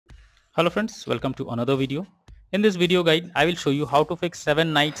Hello friends, welcome to another video. In this video guide, I will show you how to fix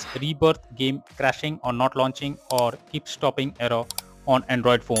 7 Nights Rebirth game crashing or not launching or keep stopping error on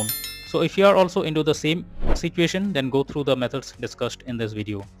Android phone. So if you are also into the same situation, then go through the methods discussed in this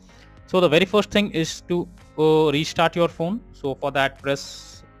video. So the very first thing is to restart your phone. So for that,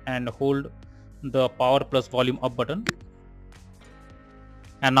 press and hold the power plus volume up button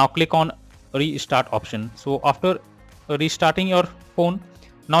and now click on restart option. So after restarting your phone,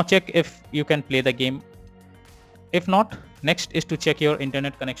 now check if you can play the game. If not, next is to check your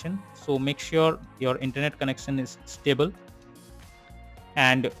internet connection. So make sure your internet connection is stable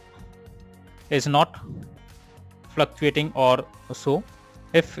and is not fluctuating or so.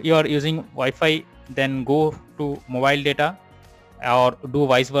 If you are using Wi-Fi, then go to mobile data or do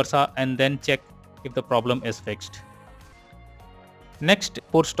vice versa and then check if the problem is fixed. Next,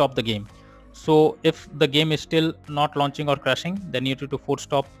 force stop the game. So if the game is still not launching or crashing, then you need to force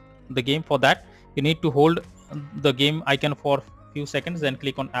stop the game. For that, you need to hold the game icon for few seconds, then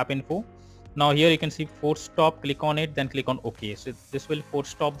click on app info. Now here you can see force stop, click on it, then click on OK. So this will force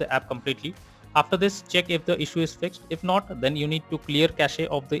stop the app completely. After this, check if the issue is fixed. If not, then you need to clear cache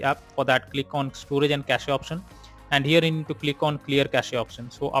of the app. For that, click on storage and cache option, and here you need to click on clear cache option.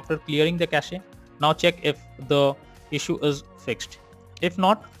 So after clearing the cache, now check if the issue is fixed. If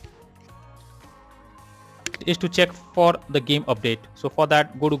not, is to check for the game update. So for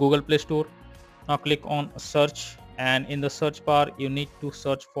that, go to Google Play Store. Now click on search, and in the search bar you need to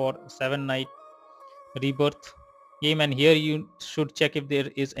search for 7 Night Rebirth game, and here you should check if there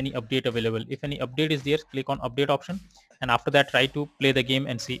is any update available. If any update is there, click on update option, and after that try to play the game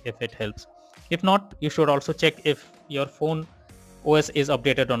and see if it helps. If not, you should also check if your phone OS is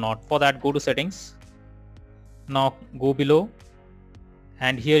updated or not. For that, go to settings. Now go below,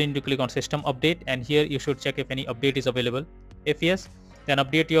 and here you need to click on system update, and here you should check if any update is available. If yes, then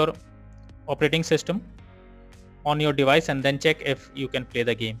update your operating system on your device and then check if you can play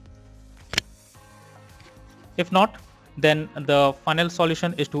the game. If not, then the final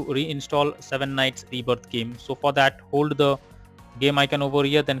solution is to reinstall 7 Nights Rebirth game. So for that, hold the game icon over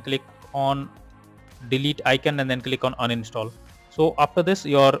here, then click on delete icon and then click on uninstall. So after this,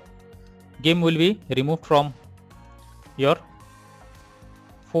 your game will be removed from your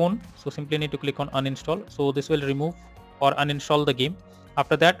phone. So simply need to click on uninstall. So this will remove or uninstall the game.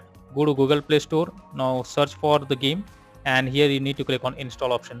 After that, go to Google Play Store. Now search for the game, and here you need to click on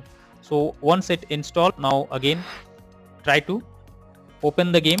install option. So once it installed, now again try to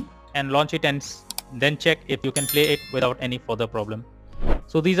open the game and launch it, and then check if you can play it without any further problem.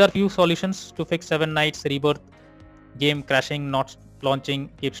 So these are few solutions to fix 7 Nights Rebirth game crashing, not launching,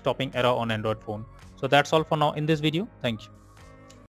 keep stopping error on Android phone. So that's all for now in this video. Thank you.